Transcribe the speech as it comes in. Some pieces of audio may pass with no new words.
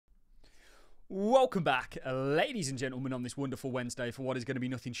Welcome back, ladies and gentlemen, on this wonderful Wednesday for what is going to be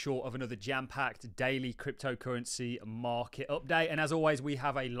nothing short of another jam-packed daily cryptocurrency market update. And as always, we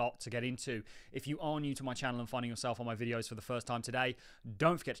have a lot to get into. If you are new to my channel and finding yourself on my videos for the first time today,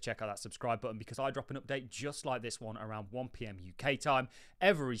 don't forget to check out that subscribe button because I drop an update just like this one around 1 p.m. UK time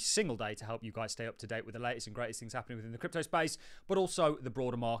every single day to help you guys stay up to date with the latest and greatest things happening within the crypto space, but also the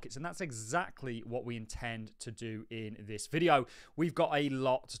broader markets. And that's exactly what we intend to do in this video. We've got a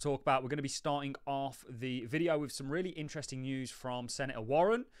lot to talk about. We're going to be starting off the video with some really interesting news from Senator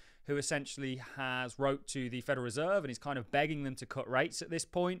Warren, who essentially has wrote to the Federal Reserve and is kind of begging them to cut rates at this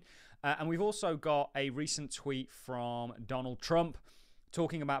point. And we've also got a recent tweet from Donald Trump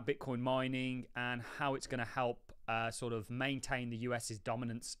talking about Bitcoin mining and how it's going to help sort of maintain the US's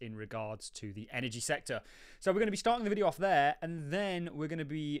dominance in regards to the energy sector. So we're going to be starting the video off there, and then we're going to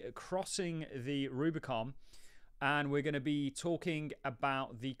be crossing the Rubicon. And we're going to be talking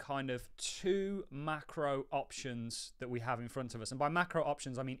about the kind of two macro options that we have in front of us. And by macro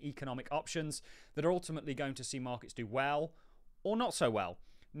options, I mean economic options that are ultimately going to see markets do well or not so well.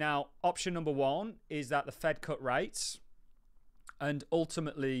 Now, option number one is that the Fed cut rates and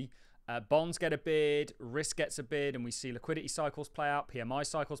ultimately bonds get a bid, risk gets a bid, and we see liquidity cycles play out, PMI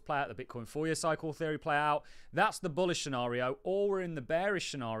cycles play out, the Bitcoin 4-year cycle theory play out. That's the bullish scenario. Or we're in the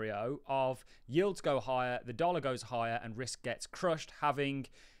bearish scenario of yields go higher, the dollar goes higher, and risk gets crushed, having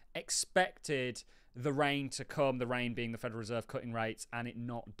expected the rain to come, the rain being the Federal Reserve cutting rates, and it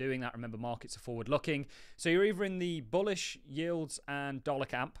not doing that. Remember, markets are forward looking. So you're either in the bullish yields and dollar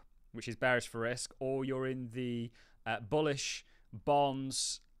camp, which is bearish for risk, or you're in the bullish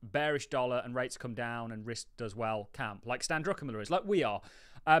bonds, bearish dollar, and rates come down and risk does well camp, like Stan Druckenmiller is, like we are.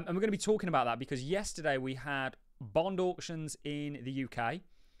 And we're going to be talking about that because yesterday we had bond auctions in the UK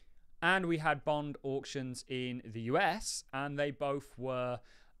and we had bond auctions in the US, and they both were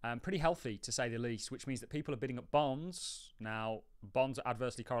pretty healthy, to say the least, which means that people are bidding up bonds. Now, bonds are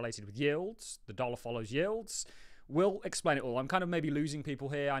adversely correlated with yields. The dollar follows yields. We'll explain it all. I'm kind of maybe losing people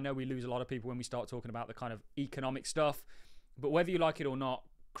here. I know we lose a lot of people when we start talking about the kind of economic stuff, but whether you like it or not,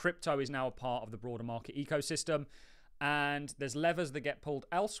 crypto is now a part of the broader market ecosystem, and there's levers that get pulled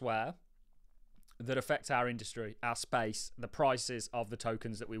elsewhere that affect our industry, our space, the prices of the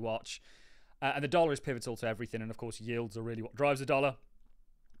tokens that we watch. And the dollar is pivotal to everything, and of course yields are really what drives the dollar.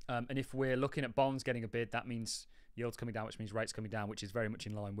 And if we're looking at bonds getting a bid, that means yields coming down, which means rates coming down, which is very much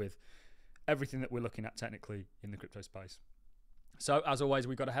in line with everything that we're looking at technically in the crypto space. So, as always,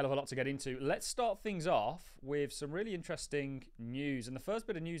 we've got a hell of a lot to get into. Let's start things off with some really interesting news. And the first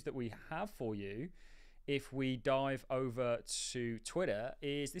bit of news that we have for you, if we dive over to Twitter,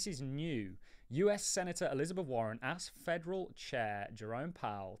 is this is new. US Senator Elizabeth Warren asked Federal Chair Jerome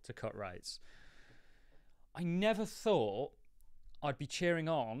Powell to cut rates. I never thought I'd be cheering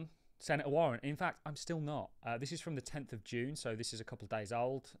on Senator Warren. In fact, I'm still not. This is from the 10th of June, so this is a couple of days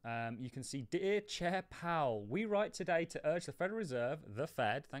old. You can see, Dear Chair Powell, we write today to urge the Federal Reserve, the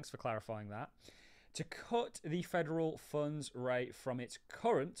Fed, thanks for clarifying that, to cut the federal funds rate from its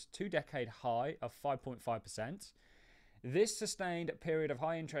current two-decade high of 5.5%. This sustained period of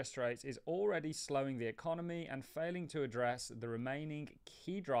high interest rates is already slowing the economy and failing to address the remaining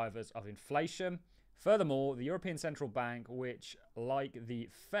key drivers of inflation. Furthermore, the European Central Bank, which, like the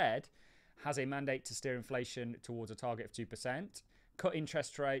Fed, has a mandate to steer inflation towards a target of 2%, cut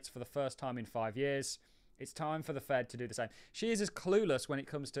interest rates for the first time in 5 years. It's time for the Fed to do the same. She is as clueless when it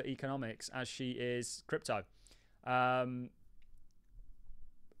comes to economics as she is crypto.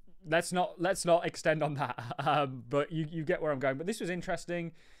 Let's not extend on that, but you get where I'm going. But this was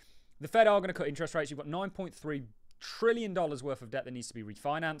interesting. The Fed are going to cut interest rates. You've got $9.3 trillion worth of debt that needs to be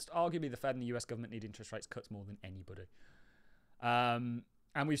refinanced. Arguably, the Fed and the US government need interest rates cuts more than anybody. And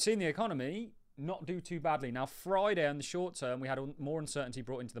we've seen the economy not do too badly. Now, Friday on the short term, we had more uncertainty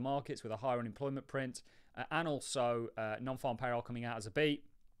brought into the markets with a higher unemployment print and also non-farm payroll coming out as a beat,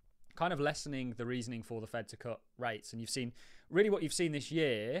 kind of lessening the reasoning for the Fed to cut rates. And you've seen, really what you've seen this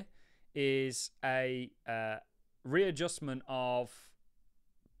year is a readjustment of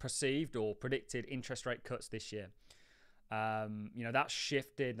perceived or predicted interest rate cuts this year. That's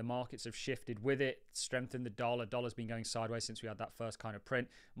shifted. The markets have shifted with it, strengthened the dollar. Dollar's been going sideways since we had that first kind of print.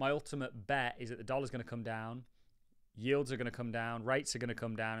 My ultimate bet is that the dollar's going to come down, yields are going to come down, rates are going to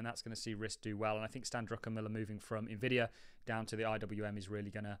come down, and that's going to see risk do well. And I think Stan Druckenmiller moving from Nvidia down to the IWM is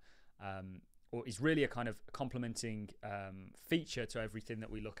really going to, or is really a kind of complementing feature to everything that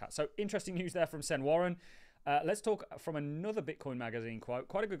we look at. So interesting news there from Sen Warren. Let's talk from another Bitcoin magazine quote.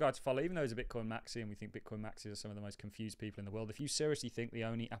 Quite a good guy to follow, even though he's a Bitcoin maxi, and we think Bitcoin maxis are some of the most confused people in the world. If you seriously think the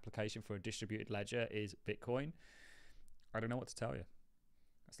only application for a distributed ledger is Bitcoin, I don't know what to tell you.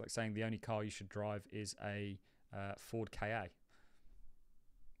 It's like saying the only car you should drive is a Ford KA.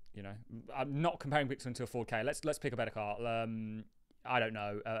 You know, I'm not comparing Bitcoin to a Ford KA. Let's pick a better car. I don't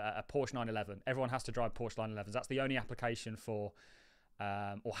know, a Porsche 911. Everyone has to drive Porsche 911s. That's the only application for,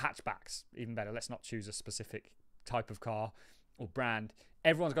 or hatchbacks, even better. Let's not choose a specific type of car or brand.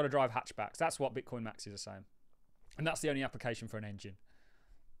 Everyone's got to drive hatchbacks. That's what Bitcoin maxis are saying. And that's the only application for an engine.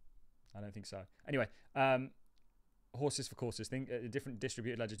 I don't think so. Anyway, horses for courses. Different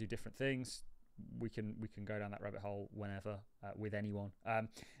distributed ledgers do different things. We can go down that rabbit hole whenever with anyone.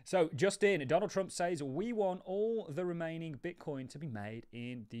 So just in, Donald Trump says we want all the remaining Bitcoin to be made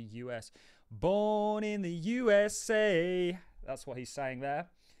in the US. Born in the USA. That's what he's saying there.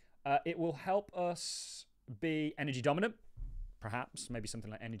 It will help us be energy dominant. Perhaps maybe something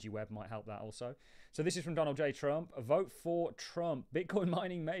like Energy Web might help that also. So this is from Donald J. Trump. Vote for Trump. Bitcoin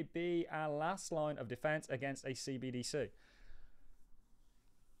mining may be our last line of defense against a CBDC.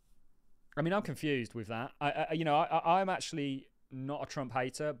 I mean, I'm confused with that. I'm actually not a Trump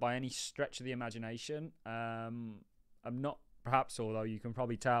hater by any stretch of the imagination. I'm not, perhaps, although you can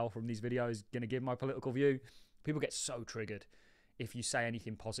probably tell from these videos, going to give my political view. People get so triggered if you say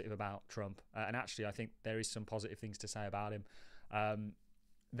anything positive about Trump. And actually, I think there is some positive things to say about him.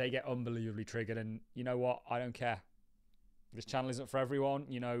 They get unbelievably triggered. And you know what? I don't care. This channel isn't for everyone.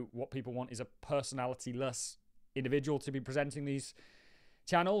 You know, what people want is a personality-less individual to be presenting these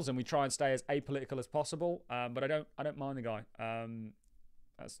channels, and we try and stay as apolitical as possible. But I don't mind the guy.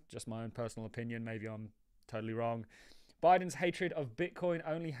 That's just my own personal opinion. Maybe I'm totally wrong. Biden's hatred of Bitcoin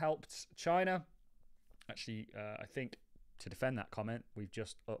only helped China. Actually, I think to defend that comment, we've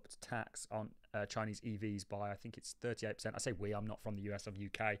just upped tax on Chinese EVs by, I think it's 38%. I say we, I'm not from the US, I'm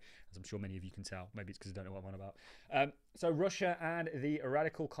UK, as I'm sure many of you can tell. Maybe it's because I don't know what I'm on about. So Russia and the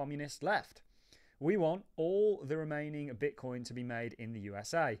radical communist left. We want all the remaining Bitcoin to be made in the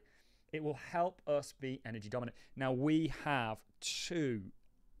USA. It will help us be energy dominant. Now, we have two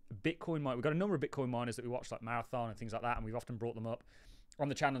Bitcoin miners. We've got a number of Bitcoin miners that we watch, like Marathon and things like that, and we've often brought them up on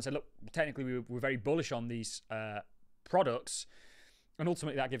the channel and said, look, technically we're very bullish on these products, and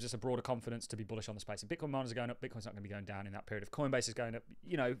ultimately that gives us a broader confidence to be bullish on the space. If Bitcoin miners are going up, Bitcoin's not going to be going down in that period. If Coinbase is going up,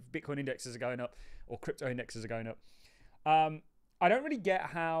 you know, Bitcoin indexes are going up, or crypto indexes are going up. I don't really get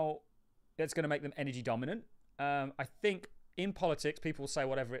how it's going to make them energy dominant. I think in politics, people will say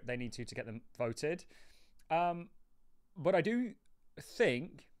whatever they need to get them voted. But I do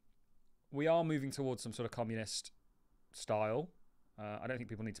think we are moving towards some sort of communist style. I don't think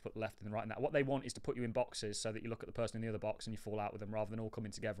people need to put the left and the right in that. What they want is to put you in boxes so that you look at the person in the other box and you fall out with them, rather than all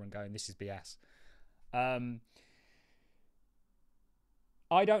coming together and going, this is BS. I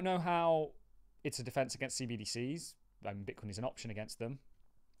don't know how it's a defense against CBDCs. I mean, Bitcoin is an option against them.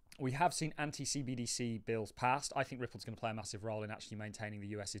 We have seen anti-CBDC bills passed. I think Ripple's going to play a massive role in actually maintaining the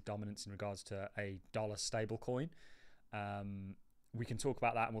US's dominance in regards to a dollar stablecoin. We can talk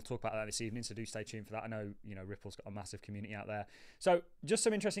about that, and we'll talk about that this evening, so do stay tuned for that. I know, you know, Ripple's got a massive community out there. So just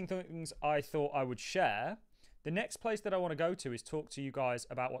some interesting things I thought I would share. The next place that I want to go to is talk to you guys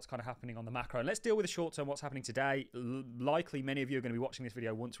about what's kind of happening on the macro. And let's deal with the short term, what's happening today. Likely many of you are going to be watching this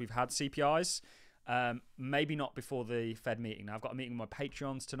video once we've had CPIs. Maybe not before the Fed meeting. Now, I've got a meeting with my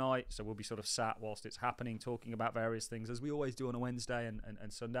Patreons tonight, so we'll be sort of sat whilst it's happening, talking about various things, as we always do on a Wednesday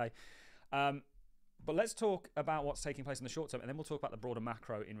and Sunday. But let's talk about what's taking place in the short term, and then we'll talk about the broader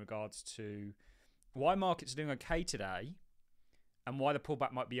macro in regards to why markets are doing okay today and why the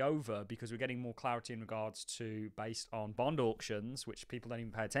pullback might be over, because we're getting more clarity in regards to, based on bond auctions, which people don't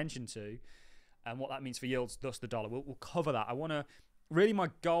even pay attention to, and what that means for yields, thus the dollar. We'll cover that. Really, my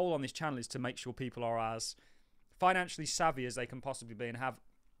goal on this channel is to make sure people are as financially savvy as they can possibly be, and have,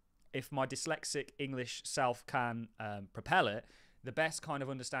 if my dyslexic English self can propel it, the best kind of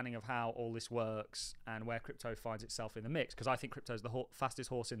understanding of how all this works and where crypto finds itself in the mix, because I think crypto is the fastest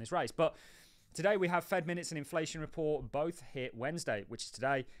horse in this race. But today we have Fed minutes and inflation report, both hit Wednesday, which is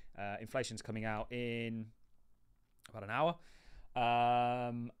today. Inflation's coming out in about an hour,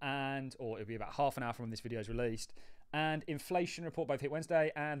 or it'll be about half an hour from when this video is released. And inflation report both hit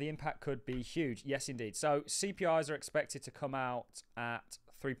Wednesday, and the impact could be huge. Yes, indeed. So CPIs are expected to come out at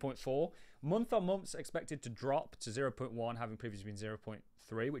 3.4. Month on month's expected to drop to 0.1, having previously been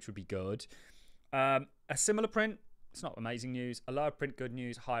 0.3, which would be good. A similar print, it's not amazing news. A lower print, good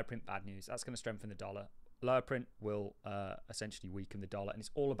news. Higher print, bad news. That's going to strengthen the dollar. Lower print will essentially weaken the dollar, and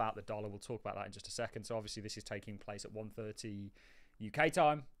it's all about the dollar. We'll talk about that in just a second. So obviously this is taking place at 1:30 UK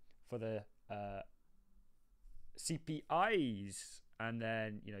time for the CPIs, and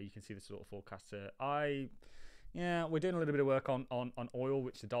then, you know, you can see the sort of forecast here. We're doing a little bit of work on oil,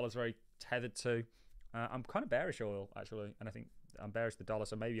 which the dollar's very tethered to. I'm kind of bearish oil, actually, and I think I'm bearish the dollar,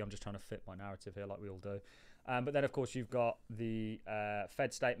 so maybe I'm just trying to fit my narrative here like we all do. But then, of course, you've got the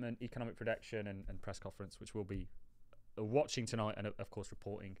Fed statement, economic prediction, and press conference, which we'll be watching tonight and, of course,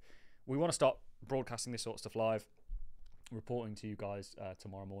 reporting. We want to start broadcasting this sort of stuff live, reporting to you guys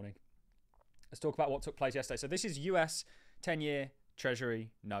tomorrow morning. Let's talk about what took place yesterday. So this is US 10-year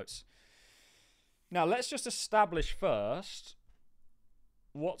Treasury notes. Now, let's just establish first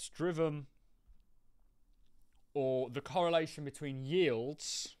what's driven or the correlation between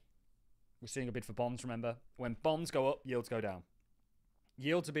yields. We're seeing a bid for bonds, remember. When bonds go up, yields go down.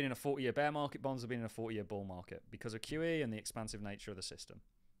 Yields have been in a 40-year bear market. Bonds have been in a 40-year bull market because of QE and the expansive nature of the system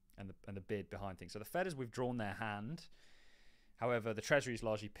and the bid behind things. So the Fed has withdrawn their hand. However, the Treasury's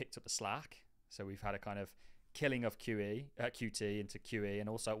largely picked up the slack. So we've had a kind of killing of QT into QE, and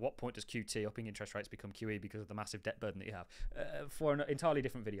also at what point does QT, upping interest rates, become QE because of the massive debt burden that you have? For an entirely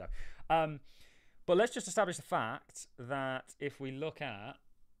different video. But let's just establish the fact that if we look at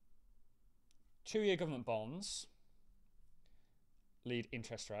 2-year government bonds lead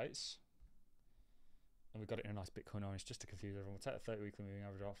interest rates, and we've got it in a nice Bitcoin orange just to confuse everyone. We'll take the 30-weekly moving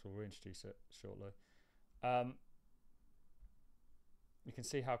average after, we'll reintroduce it shortly. You can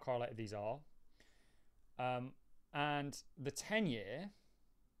see how correlated these are. And the 10-year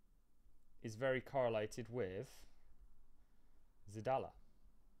is very correlated with the dollar.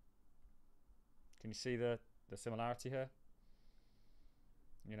 Can you see the similarity here?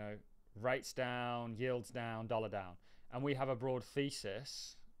 You know, rates down, yields down, dollar down. And we have a broad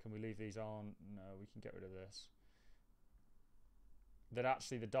thesis. Can we leave these on? No, we can get rid of this. That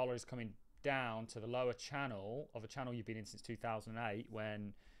actually the dollar is coming down to the lower channel of a channel you've been in since 2008,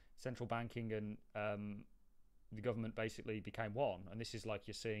 when central banking and the government basically became one. And this is like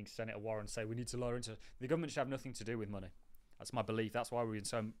you're seeing Senator Warren say we need to lower interest. The government should have nothing to do with money. That's my belief. That's why we're in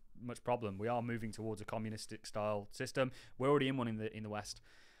so much problem. We are moving towards a communistic style system. We're already in one in the West.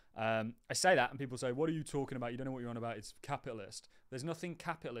 I say that and people say, what are you talking about? You don't know what you're on about. It's capitalist. There's nothing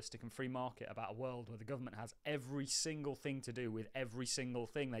capitalistic and free market about a world where the government has every single thing to do with every single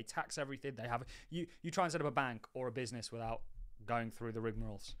thing. They tax everything. They have you try and set up a bank or a business without going through the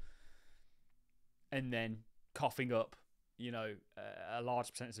rigmaroles and then coughing up, you know, a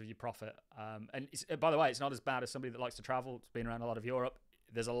large percentage of your profit. And it's, by the way, it's not as bad as somebody that likes to travel. It's been around a lot of Europe.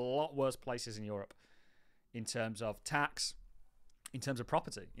 There's a lot worse places in Europe in terms of tax, in terms of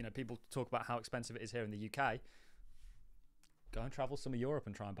property. You know, people talk about how expensive it is here in the UK. Go and travel some of Europe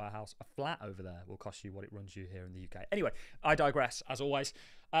and try and buy a house. A flat over there will cost you what it runs you here in the UK. Anyway, I digress, as always.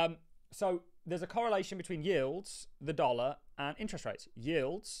 So there's a correlation between yields, the dollar, and interest rates.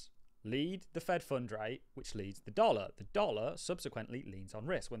 Yields lead the Fed fund rate, which leads the dollar. The dollar subsequently leans on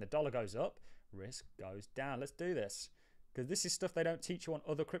risk. When the dollar goes up, risk goes down. Let's do this, because this is stuff they don't teach you on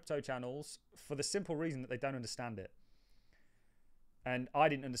other crypto channels for the simple reason that they don't understand it. And I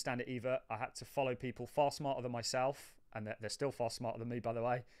didn't understand it either. I had to follow people far smarter than myself, and they're still far smarter than me, by the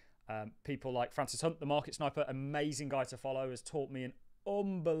way. People like Francis Hunt, the market sniper, amazing guy to follow, has taught me an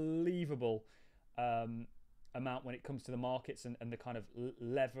unbelievable amount when it comes to the markets and the kind of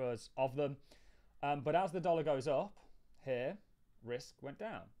levers of them. But as the dollar goes up here, risk went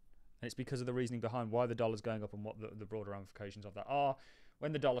down. And it's because of the reasoning behind why the dollar's going up and what the broader ramifications of that are.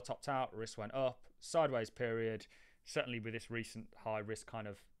 When the dollar topped out, risk went up, sideways period. Certainly with this recent high risk kind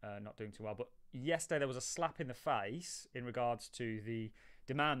of not doing too well. But yesterday there was a slap in the face in regards to the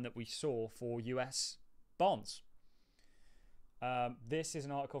demand that we saw for US bonds. This is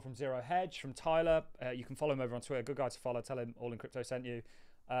an article from Zero Hedge from Tyler. You can follow him over on Twitter. Good guy to follow. Tell him Allincrypto sent you.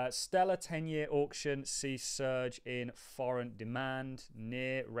 Stellar 10-year auction sees surge in foreign demand.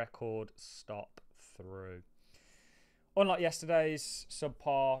 Near record stop through. Unlike yesterday's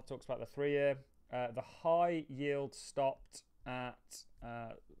subpar, talks about the 3-year. The high yield stopped at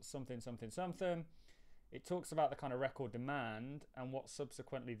something. It talks about the kind of record demand and what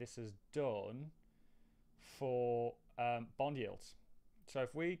subsequently this has done for bond yields. So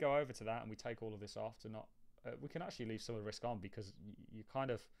if we go over to that and we take all of this off to not, we can actually leave some of the risk on, because you're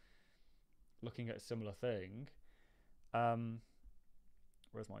kind of looking at a similar thing.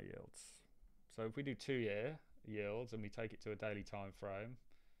 Where's my yields? So if we do 2-year yields and we take it to a daily time frame,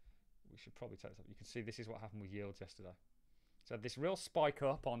 we should probably take this up. You can see this is what happened with yields yesterday. So this real spike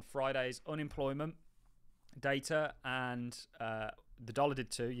up on Friday's unemployment data, and the dollar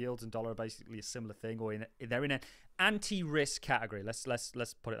did too. Yields and dollar are basically a similar thing, or they're in an anti-risk category. Let's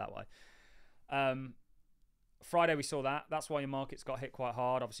put it that way. Friday we saw that. That's why your markets got hit quite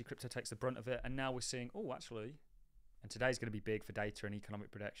hard. Obviously, crypto takes the brunt of it, and now we're seeing, oh, actually, and today's going to be big for data and economic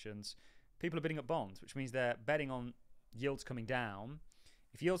predictions. People are bidding up bonds, which means they're betting on yields coming down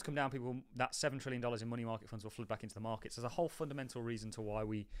If yields come down, that $7 trillion in money market funds will flood back into the markets. There's a whole fundamental reason to why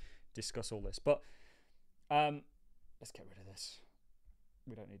we discuss all this. But let's get rid of this.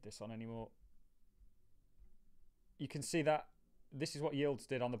 We don't need this on anymore. You can see that this is what yields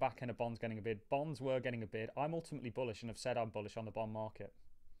did on the back end of bonds getting a bid. Bonds were getting a bid. I'm ultimately bullish and have said I'm bullish on the bond market,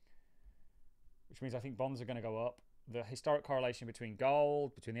 which means I think bonds are going to go up. The historic correlation between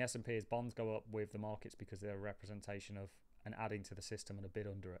gold, between the S&P, is bonds go up with the markets because they're a representation of and adding to the system and a bid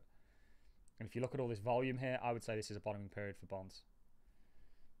under it. And if you look at all this volume here, I would say this is a bottoming period for bonds.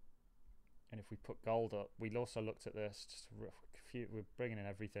 And if we put gold up, we also looked at this. We're bringing in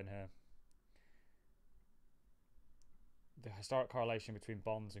everything here. The historic correlation between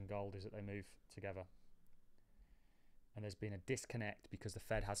bonds and gold is that they move together. And there's been a disconnect because the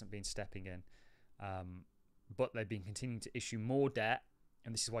Fed hasn't been stepping in. But they've been continuing to issue more debt.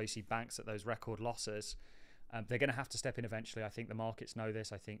 And this is why you see banks at those record losses. They're going to have to step in eventually. I think the markets know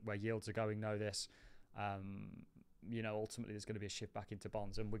this. I think where yields are going know this. You know, ultimately there's going to be a shift back into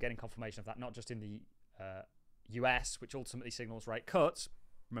bonds. And we're getting confirmation of that, not just in the US, which ultimately signals rate cuts.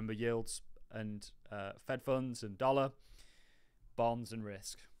 Remember, yields and Fed funds and dollar, bonds and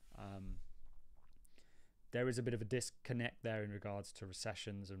risk. There is a bit of a disconnect there in regards to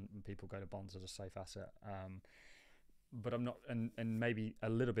recessions and people go to bonds as a safe asset. But I'm not, and maybe a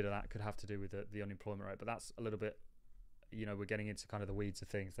little bit of that could have to do with the unemployment rate, but that's a little bit, you know, we're getting into kind of the weeds of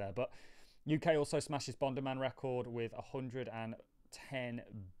things there. But UK also smashes bond demand record with 110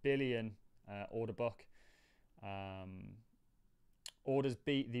 billion order book. Orders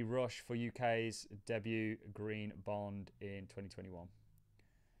beat the rush for UK's debut green bond in 2021.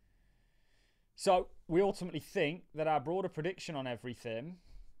 So we ultimately think that our broader prediction on everything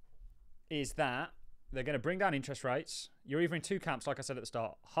is that they're going to bring down interest rates. You're either in two camps, like I said at the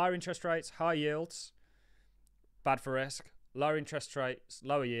start. Higher interest rates, high yields, bad for risk. Lower interest rates,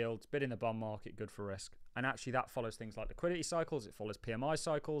 lower yields, bid in the bond market, good for risk. And actually that follows things like liquidity cycles. It follows PMI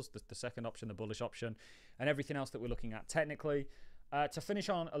cycles, the second option, the bullish option, and everything else that we're looking at technically. To finish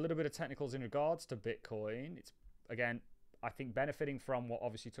on a little bit of technicals in regards to Bitcoin, it's, again, I think benefiting from what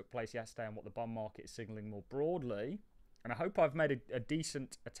obviously took place yesterday and what the bond market is signaling more broadly. And I hope I've made a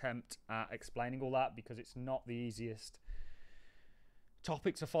decent attempt at explaining all that, because it's not the easiest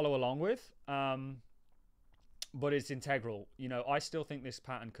topic to follow along with. But it's integral. You know, I still think this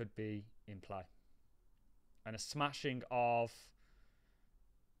pattern could be in play. And a smashing of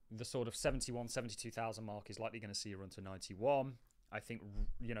the sort of 71, 72,000 mark is likely going to see a run to 91. I think,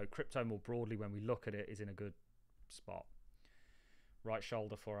 you know, crypto more broadly, when we look at it, is in a good spot. Right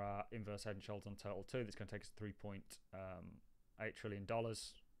shoulder for our inverse head and shoulders on total 2. That's going to take us to $3.8 trillion.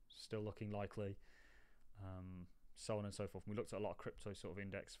 Still looking likely. So on and so forth. And we looked at a lot of crypto sort of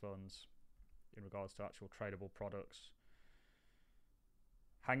index funds in regards to actual tradable products.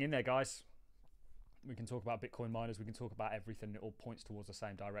 Hang in there, guys. We can talk about Bitcoin miners. We can talk about everything. It all points towards the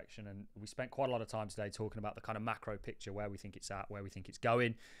same direction. And we spent quite a lot of time today talking about the kind of macro picture, where we think it's at, where we think it's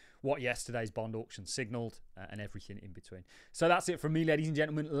going, what yesterday's bond auction signaled, and everything in between. So that's it from me, ladies and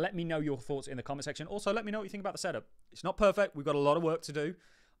gentlemen. Let me know your thoughts in the comment section. Also, let me know what you think about the setup. It's not perfect. We've got a lot of work to do.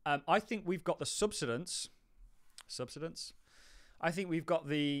 I think we've got the substance. I think we've got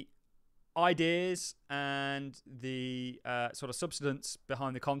the ideas and the sort of substance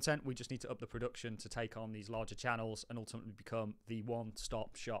behind the content. We just need to up the production to take on these larger channels and ultimately become the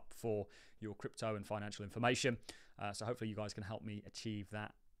one-stop shop for your crypto and financial information. So hopefully you guys can help me achieve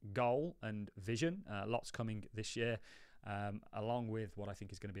that goal and vision. Lots coming this year, along with what I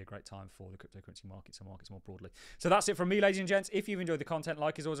think is going to be a great time for the cryptocurrency markets and markets more broadly. So that's it from me, ladies and gents. If you've enjoyed the content,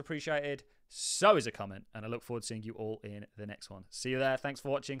 like is always appreciated. So is a comment, and I look forward to seeing you all in the next one. See you there. Thanks for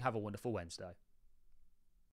watching. Have a wonderful Wednesday.